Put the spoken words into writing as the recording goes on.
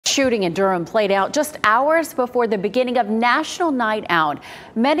Shooting in Durham played out just hours before the beginning of National Night Out.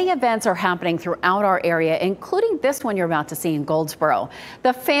 Many events are happening throughout our area, including this one you're about to see in Goldsboro.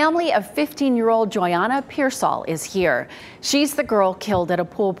 The family of 15-year-old Joyonna Pearsall is here. She's the girl killed at a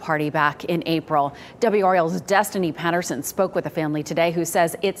pool party back in April. WRL's Destiny Patterson spoke with the family today, who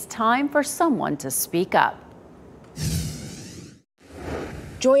says it's time for someone to speak up.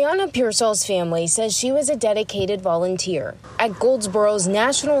 Joyonna Pearsall's family says she was a dedicated volunteer. At Goldsboro's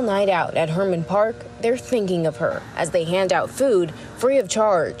National Night Out at Herman Park, they're thinking of her as they hand out food free of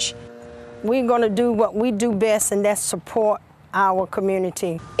charge. We're going to do what we do best, and that's support our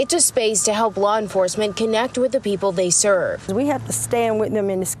community. It's a space to help law enforcement connect with the people they serve. We have to stand with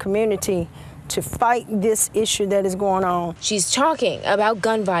them in this community to fight this issue that is going on. She's talking about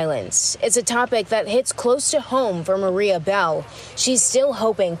gun violence. It's a topic that hits close to home for Maria Bell. She's still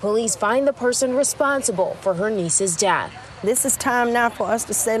hoping police find the person responsible for her niece's death. This is time now for us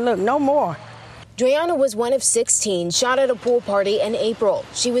to say, look, no more. Joyonna was one of 16 shot at a pool party in April.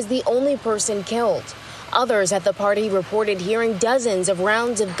 She was the only person killed. Others at the party reported hearing dozens of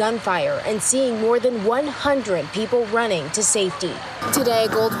rounds of gunfire and seeing more than 100 people running to safety. Today,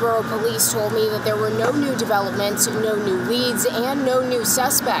 Goldsboro police told me that there were no new developments, no new leads, and no new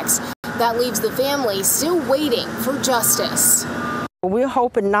suspects. That leaves the family still waiting for justice. We're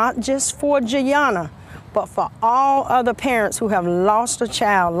hoping not just for Joyonna, but for all other parents who have lost a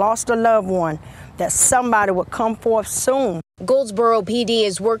child, lost a loved one, that somebody would come forth soon. Goldsboro PD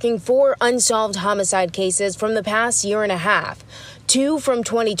is working 4 unsolved homicide cases from the past year and a half, 2 from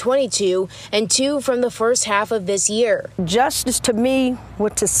 2022 and 2 from the first half of this year. Justice to me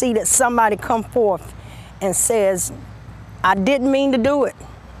was to see that somebody come forth and says, I didn't mean to do it,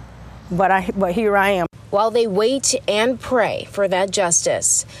 but here I am. While they wait and pray for that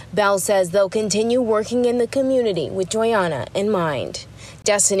justice, Bell says they'll continue working in the community with Joyonna in mind.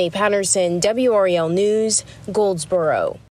 Destiny Patterson, WRL News, Goldsboro.